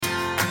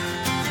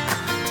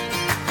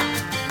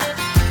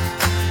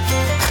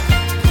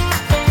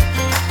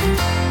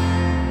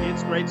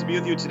be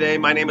with you today.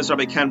 My name is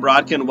Rabbi Ken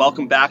Brodkin.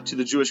 Welcome back to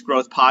the Jewish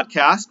Growth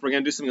Podcast. We're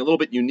going to do something a little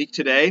bit unique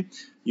today.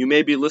 You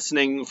may be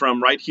listening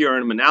from right here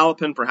in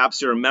Manalapan.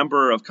 Perhaps you're a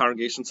member of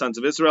Congregation Sons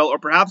of Israel, or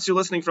perhaps you're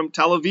listening from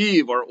Tel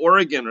Aviv or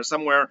Oregon or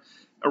somewhere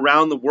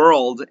around the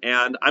world.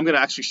 And I'm going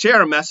to actually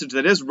share a message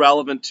that is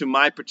relevant to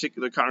my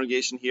particular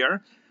congregation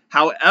here.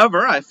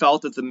 However, I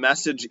felt that the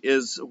message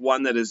is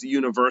one that is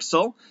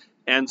universal.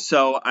 And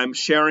so I'm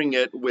sharing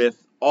it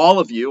with all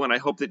of you, and I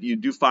hope that you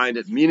do find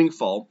it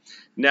meaningful.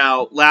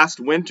 Now, last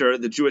winter,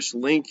 the Jewish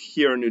Link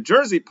here in New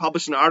Jersey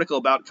published an article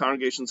about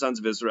Congregation Sons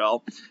of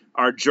Israel,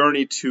 our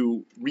journey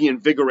to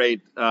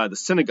reinvigorate the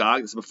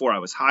synagogue. This is before I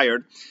was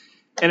hired.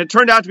 And it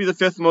turned out to be the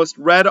fifth most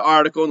read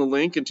article in the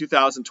Link in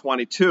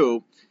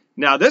 2022.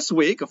 Now, this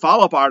week, a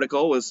follow-up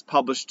article was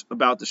published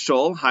about the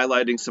Shul,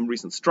 highlighting some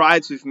recent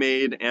strides we've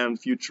made and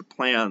future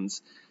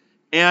plans.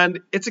 And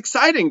it's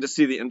exciting to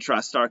see the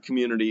interest our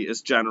community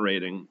is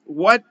generating.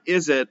 What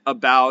is it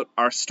about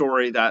our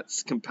story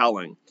that's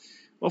compelling?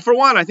 Well, for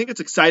one, I think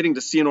it's exciting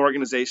to see an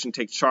organization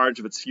take charge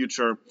of its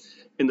future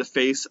in the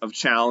face of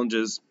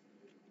challenges.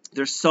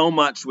 There's so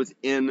much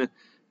within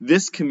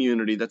this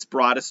community that's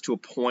brought us to a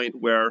point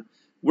where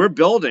we're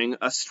building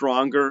a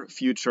stronger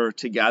future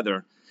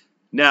together.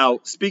 Now,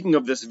 speaking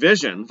of this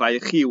vision,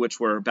 Vayechi, which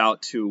we're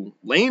about to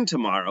lane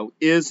tomorrow,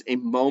 is a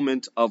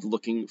moment of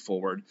looking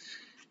forward.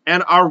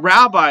 And our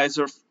rabbis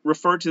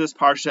refer to this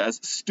parsha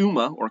as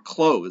stuma, or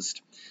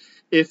closed.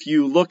 If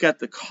you look at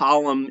the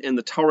column in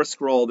the Torah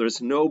scroll,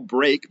 there's no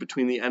break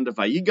between the end of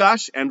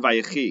Vayigash and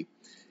Vayechi.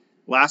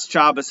 Last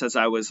Shabbos, as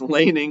I was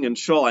laning in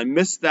Shul, I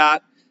missed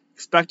that,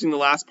 expecting the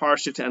last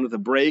parsha to end with a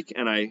break,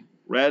 and I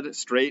read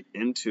straight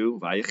into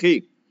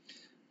Vayechi.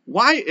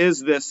 Why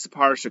is this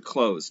parsha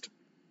closed?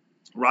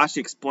 Rashi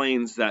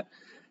explains that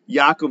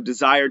Yaakov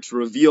desired to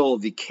reveal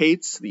the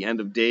Kates, the end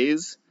of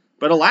days,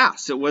 but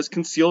alas, it was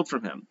concealed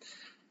from him.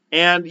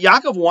 And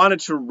Yaakov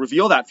wanted to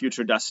reveal that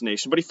future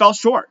destination, but he fell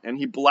short, and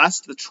he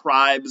blessed the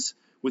tribes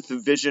with the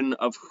vision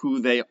of who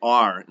they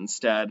are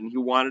instead. And he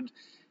wanted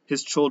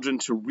his children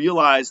to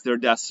realize their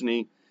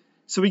destiny.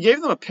 So he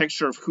gave them a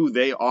picture of who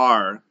they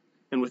are,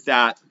 and with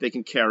that, they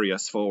can carry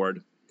us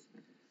forward.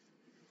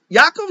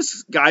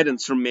 Yaakov's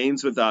guidance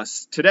remains with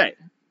us today.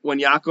 When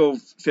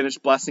Yaakov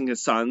finished blessing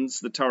his sons,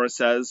 the Torah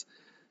says,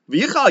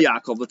 V'yichal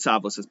Yaakov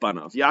l'tzavos es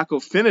banav.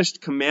 Yaakov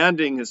finished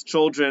commanding his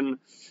children,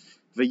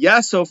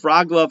 V'yesof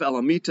raglav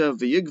elamita,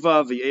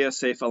 v'yigva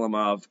v'yeyasef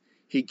elamav.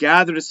 He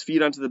gathered his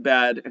feet unto the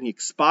bed, and he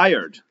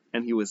expired,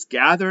 and he was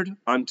gathered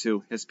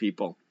unto his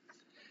people.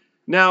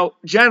 Now,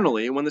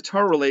 generally, when the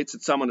Torah relates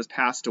that someone has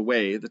passed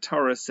away, the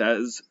Torah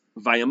says,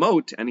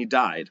 Vayamot, and he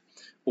died,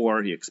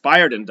 or he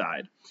expired and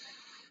died.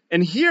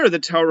 And here the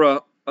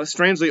Torah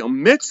strangely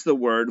omits the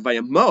word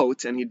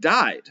Vayamot, and he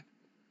died.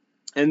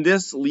 And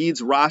this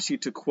leads Rashi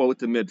to quote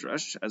the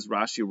Midrash, as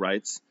Rashi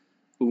writes,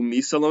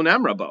 Umisa lo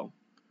nemrabo.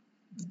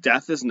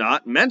 Death is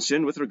not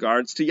mentioned with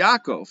regards to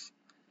Yaakov.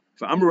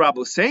 For Amru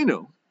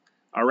Rabbeinu,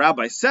 our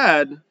rabbi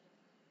said,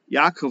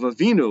 Yaakov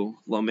Avinu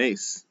lo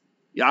mes.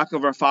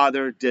 Yaakov, our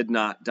father, did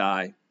not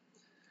die.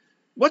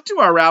 What do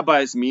our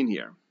rabbis mean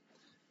here?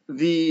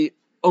 The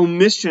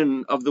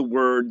omission of the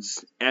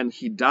words, and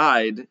he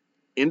died,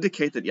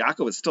 indicate that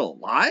Yaakov is still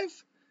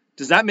alive?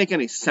 Does that make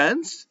any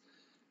sense?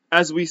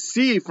 As we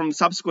see from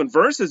subsequent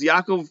verses,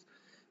 Yaakov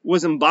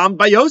was embalmed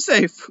by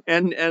Yosef,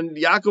 and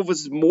Yaakov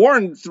was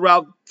mourned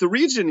throughout the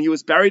region. He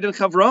was buried in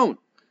Hebron.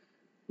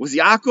 Was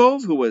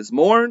Yaakov, who was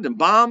mourned,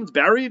 embalmed,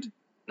 buried,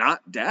 not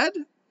dead?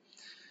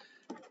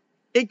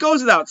 It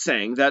goes without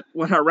saying that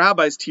when our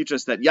rabbis teach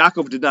us that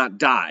Yaakov did not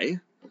die,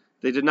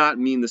 they did not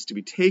mean this to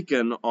be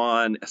taken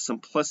on a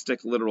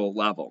simplistic, literal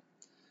level.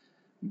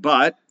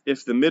 But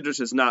if the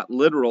Midrash is not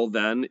literal,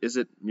 then is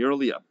it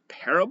merely a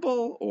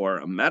parable or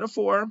a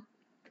metaphor?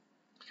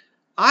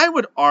 I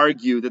would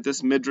argue that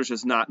this Midrash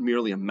is not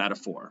merely a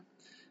metaphor.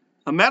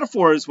 A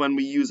metaphor is when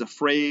we use a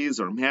phrase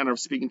or a manner of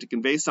speaking to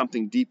convey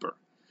something deeper.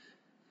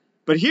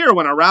 But here,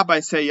 when our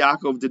rabbis say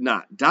Yaakov did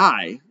not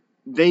die,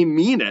 they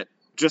mean it,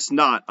 just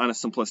not on a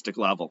simplistic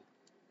level.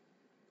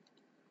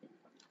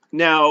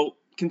 Now,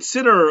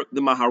 consider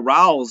the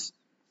Maharal's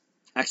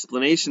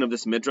explanation of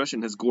this Midrash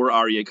in his Gur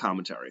Aryeh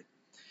commentary.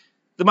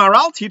 The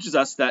Maharal teaches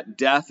us that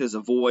death is a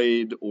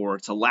void or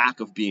it's a lack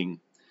of being.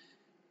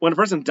 When a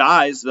person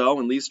dies, though,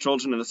 and leaves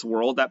children in this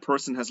world, that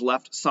person has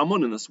left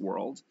someone in this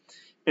world.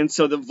 And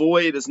so the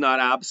void is not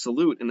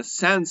absolute. In a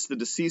sense, the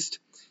deceased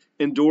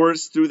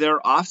endures through their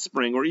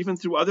offspring or even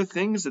through other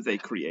things that they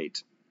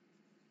create.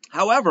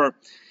 However,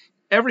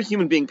 every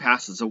human being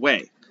passes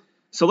away.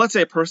 So let's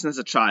say a person has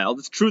a child.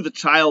 It's true the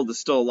child is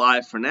still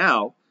alive for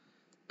now,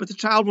 but the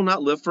child will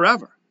not live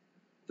forever.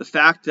 The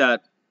fact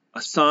that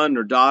a son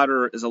or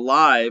daughter is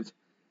alive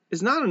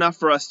is not enough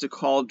for us to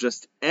call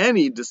just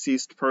any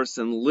deceased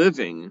person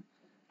living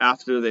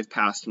after they've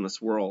passed from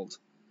this world.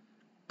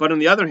 But on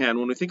the other hand,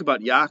 when we think about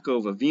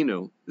Yaakov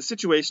Avinu, the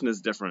situation is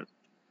different.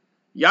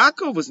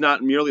 Yaakov was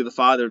not merely the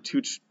father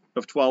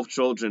of 12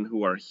 children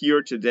who are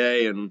here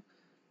today and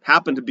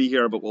happen to be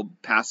here but will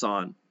pass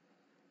on.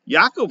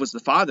 Yaakov was the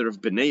father of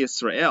Bnei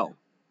Yisrael,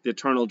 the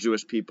eternal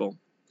Jewish people.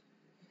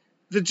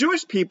 The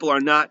Jewish people are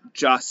not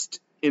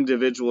just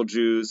individual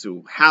Jews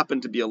who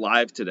happen to be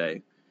alive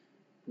today.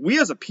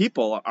 We as a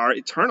people are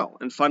eternal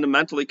and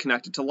fundamentally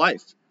connected to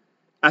life.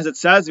 As it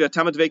says, you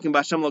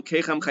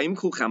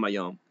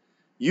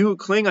who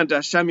cling unto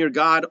Hashem your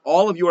God,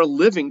 all of you are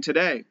living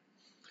today.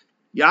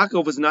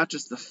 Yaakov was not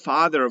just the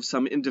father of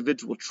some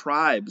individual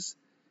tribes,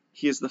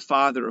 he is the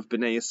father of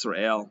Bnei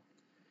Israel.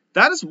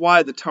 That is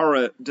why the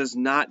Torah does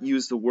not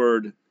use the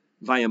word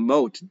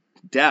vayamot,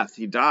 death,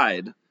 he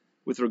died,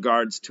 with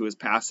regards to his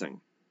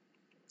passing.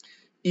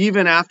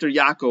 Even after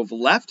Yaakov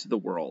left the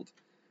world,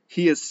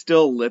 he is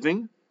still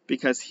living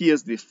because he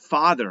is the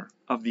father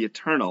of the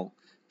eternal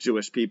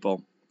Jewish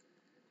people.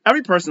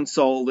 Every person's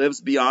soul lives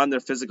beyond their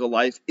physical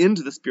life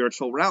into the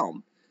spiritual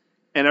realm,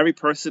 and every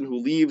person who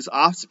leaves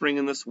offspring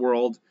in this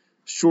world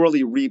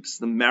surely reaps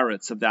the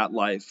merits of that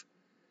life.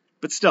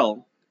 But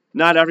still,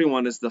 not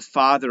everyone is the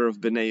father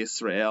of Bnei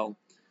Israel.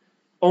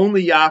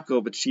 Only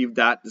Yaakov achieved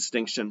that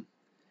distinction.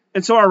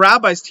 And so our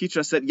rabbis teach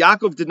us that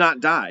Yaakov did not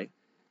die,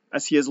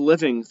 as he is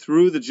living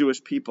through the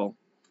Jewish people.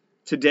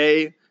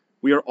 Today,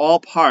 we are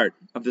all part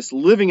of this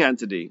living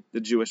entity,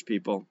 the Jewish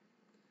people.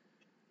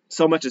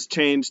 So much has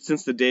changed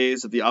since the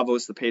days of the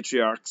Avos, the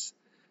patriarchs.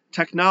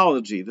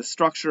 Technology, the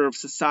structure of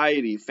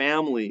society,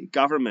 family,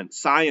 government,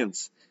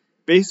 science,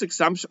 basic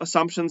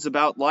assumptions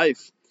about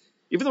life.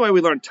 Even the way we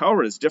learn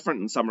Torah is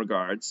different in some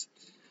regards.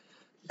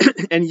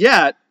 And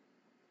yet,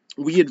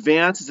 we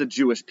advance as a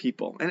Jewish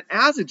people. And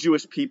as a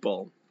Jewish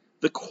people,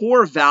 the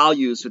core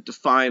values that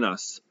define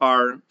us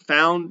are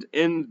found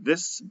in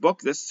this book,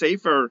 this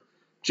Sefer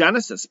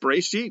Genesis,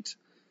 Bereshit.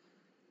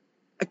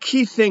 A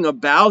key thing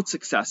about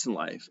success in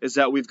life is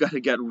that we've got to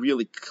get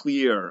really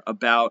clear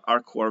about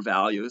our core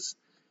values.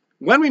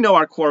 When we know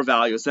our core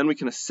values, then we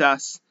can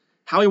assess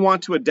how we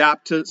want to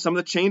adapt to some of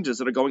the changes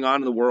that are going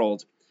on in the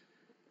world.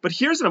 But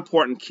here's an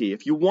important key.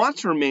 If you want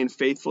to remain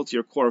faithful to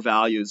your core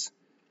values,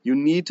 you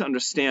need to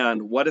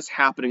understand what is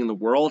happening in the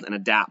world and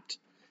adapt.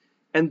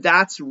 And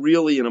that's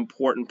really an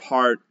important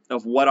part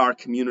of what our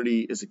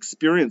community is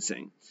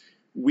experiencing.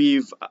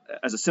 We've,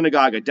 as a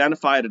synagogue,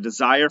 identified a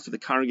desire for the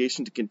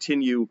congregation to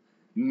continue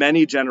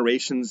many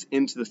generations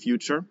into the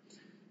future.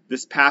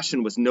 This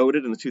passion was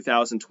noted in the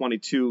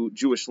 2022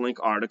 Jewish Link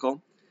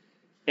article.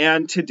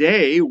 And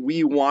today,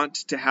 we want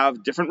to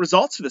have different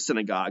results for the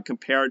synagogue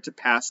compared to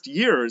past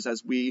years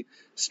as we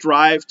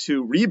strive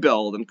to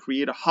rebuild and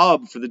create a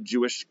hub for the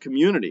Jewish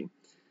community.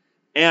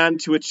 And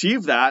to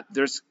achieve that,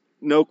 there's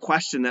no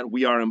question that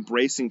we are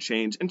embracing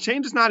change, and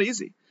change is not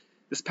easy.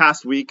 This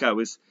past week, I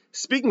was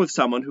speaking with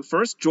someone who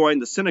first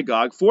joined the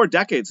synagogue 4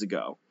 decades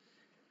ago.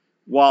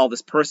 While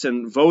this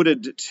person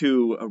voted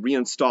to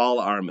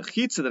reinstall our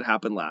mechitza that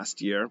happened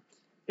last year,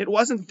 it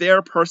wasn't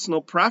their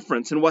personal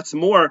preference. And what's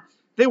more,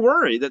 they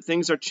worry that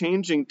things are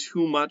changing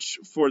too much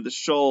for the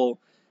shul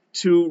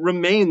to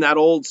remain that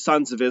old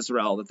Sons of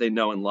Israel that they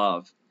know and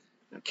love.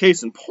 Now,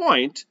 case in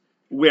point,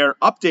 we're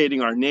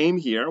updating our name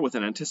here with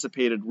an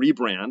anticipated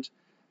rebrand,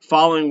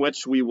 following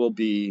which we will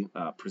be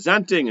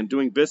presenting and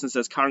doing business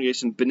as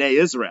Congregation Bnei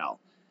Israel,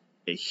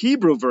 a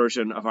Hebrew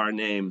version of our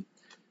name.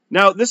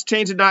 Now, this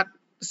change did not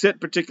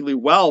sit particularly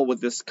well with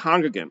this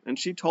congregant, and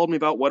she told me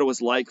about what it was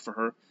like for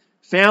her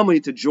family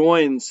to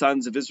join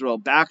Sons of Israel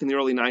back in the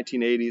early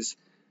 1980s,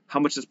 how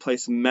much this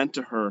place meant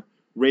to her,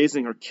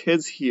 raising her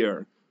kids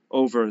here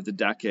over the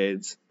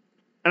decades.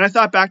 And I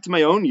thought back to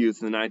my own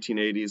youth in the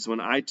 1980s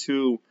when I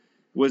too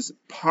was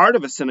part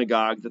of a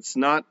synagogue that's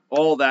not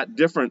all that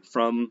different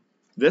from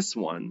this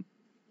one.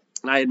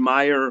 And I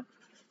admire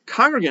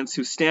congregants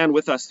who stand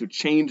with us through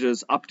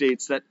changes,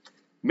 updates that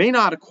may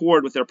not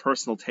accord with their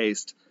personal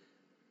taste.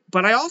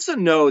 But I also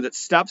know that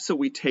steps that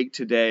we take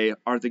today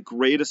are the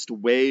greatest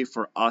way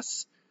for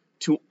us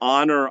to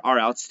honor our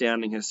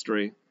outstanding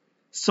history.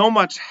 So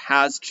much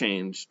has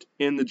changed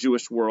in the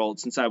Jewish world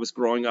since I was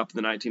growing up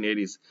in the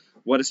 1980s.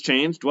 What has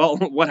changed? Well,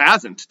 what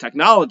hasn't?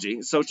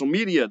 Technology, social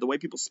media, the way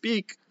people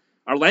speak,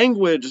 our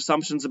language,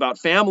 assumptions about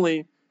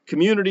family,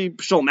 community,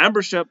 shul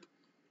membership.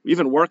 We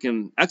even work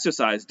and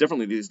exercise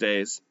differently these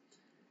days.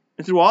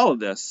 And through all of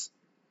this,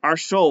 our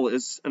shul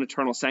is an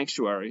eternal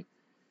sanctuary.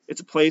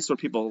 It's a place where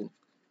people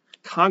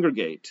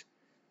congregate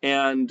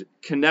and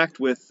connect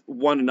with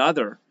one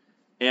another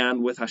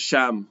and with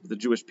Hashem, the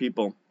Jewish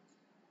people.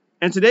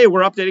 And today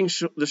we're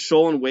updating the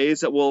shul in ways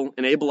that will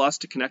enable us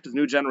to connect with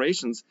new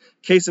generations.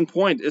 Case in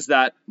point is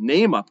that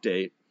name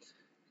update.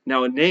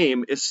 Now, a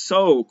name is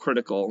so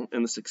critical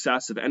in the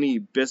success of any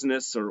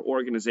business or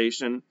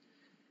organization.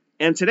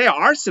 And today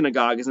our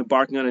synagogue is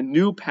embarking on a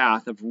new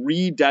path of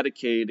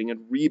rededicating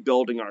and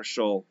rebuilding our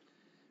shul.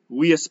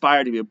 We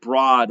aspire to be a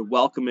broad,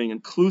 welcoming,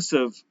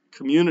 inclusive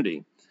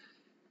community.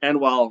 And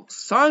while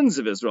Sons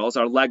of Israel is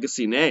our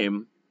legacy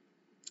name,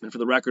 and for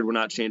the record, we're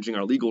not changing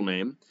our legal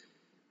name,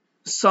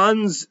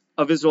 Sons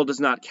of Israel does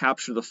not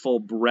capture the full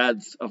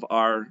breadth of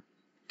our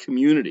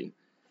community.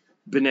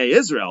 Bnei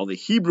Israel, the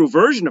Hebrew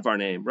version of our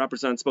name,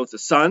 represents both the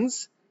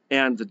sons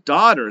and the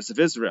daughters of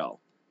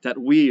Israel that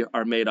we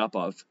are made up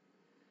of.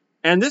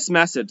 And this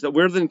message that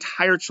we're the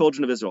entire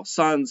children of Israel,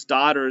 sons,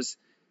 daughters,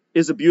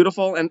 is a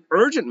beautiful and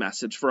urgent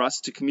message for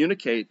us to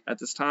communicate at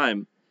this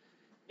time.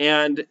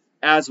 And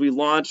as we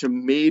launch a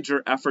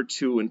major effort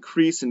to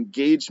increase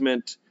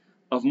engagement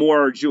of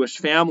more Jewish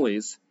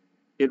families,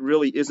 it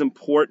really is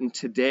important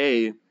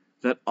today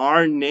that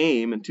our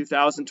name in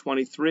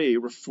 2023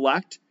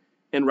 reflect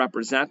and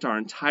represent our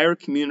entire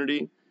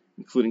community,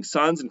 including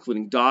sons,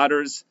 including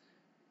daughters,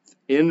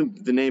 in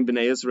the name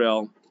B'nai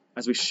Israel,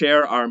 as we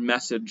share our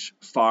message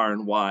far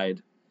and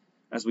wide,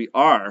 as we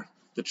are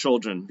the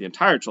children, the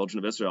entire children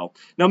of Israel.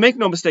 Now, make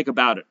no mistake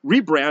about it,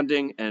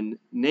 rebranding and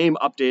name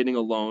updating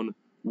alone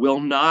will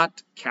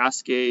not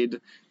cascade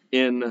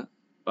in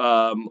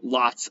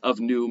lots of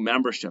new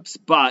memberships,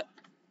 but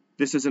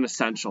this is an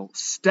essential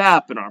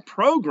step in our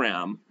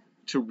program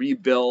to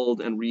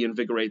rebuild and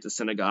reinvigorate the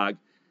synagogue.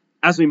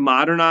 As we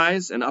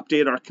modernize and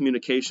update our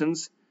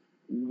communications,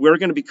 we're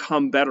going to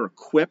become better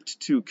equipped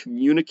to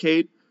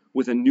communicate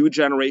with a new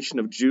generation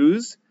of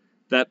Jews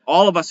that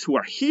all of us who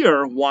are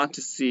here want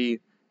to see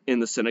in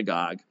the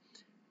synagogue.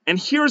 And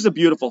here's a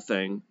beautiful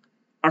thing.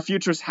 Our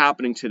future is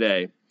happening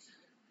today.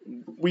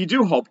 We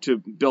do hope to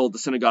build the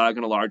synagogue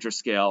on a larger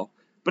scale,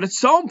 but it's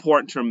so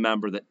important to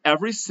remember that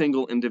every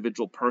single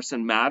individual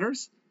person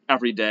matters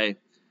every day.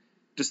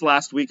 Just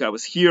last week, I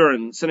was here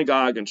in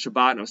synagogue and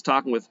Shabbat, and I was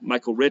talking with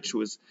Michael Rich, who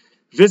was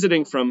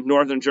visiting from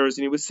northern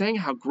Jersey, and he was saying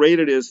how great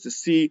it is to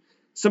see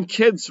some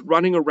kids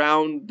running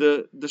around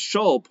the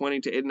shul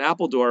pointing to Aiden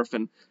Appledorf.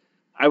 And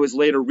I was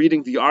later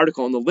reading the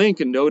article and the link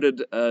and noted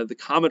the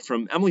comment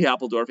from Emily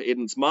Appledorf,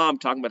 Aiden's mom,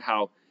 talking about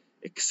how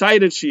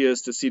excited she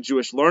is to see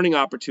Jewish learning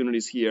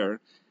opportunities here.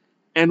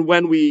 And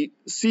when we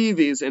see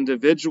these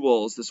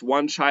individuals, this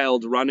one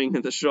child running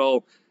in the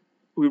shul,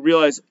 we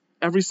realize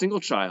every single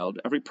child,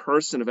 every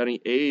person of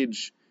any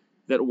age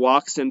that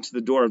walks into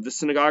the door of the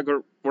synagogue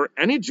or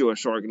any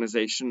Jewish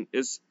organization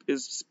is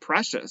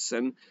precious.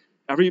 And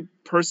every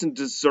person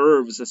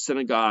deserves a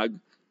synagogue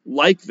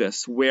like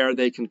this where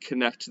they can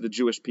connect to the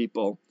Jewish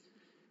people.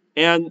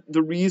 And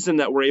the reason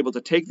that we're able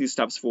to take these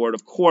steps forward,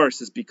 of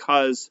course, is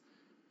because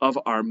of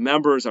our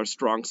members, our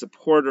strong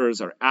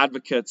supporters, our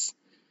advocates.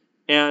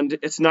 And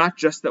it's not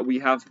just that we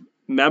have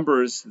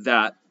members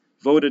that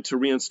voted to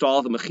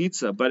reinstall the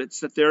Mechitza, but it's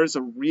that there is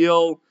a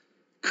real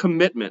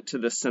commitment to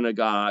the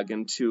synagogue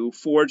and to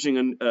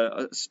forging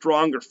a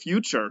stronger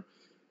future,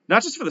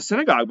 not just for the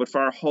synagogue, but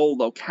for our whole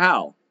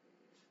locale.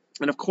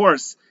 And of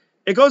course,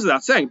 it goes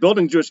without saying,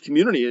 building Jewish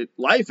community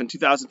life in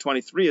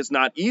 2023 is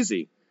not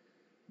easy,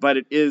 but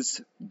it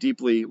is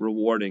deeply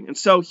rewarding. And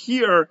so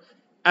here,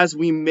 as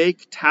we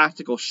make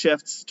tactical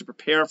shifts to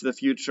prepare for the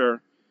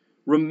future,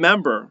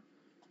 remember,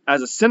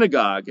 as a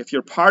synagogue, if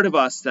you're part of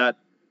us, that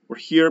we're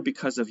here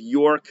because of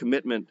your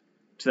commitment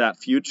to that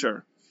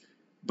future.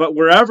 But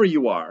wherever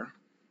you are,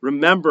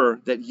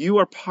 remember that you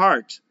are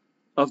part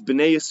of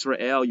B'nai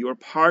Israel. You are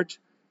part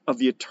of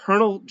the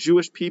eternal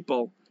Jewish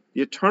people,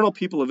 the eternal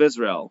people of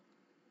Israel,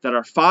 that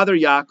our father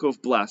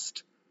Yaakov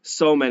blessed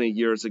so many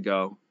years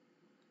ago.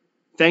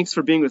 Thanks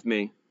for being with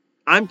me.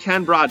 I'm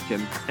Ken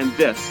Brodkin, and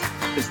this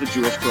is the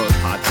Jewish Growth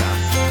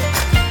Podcast.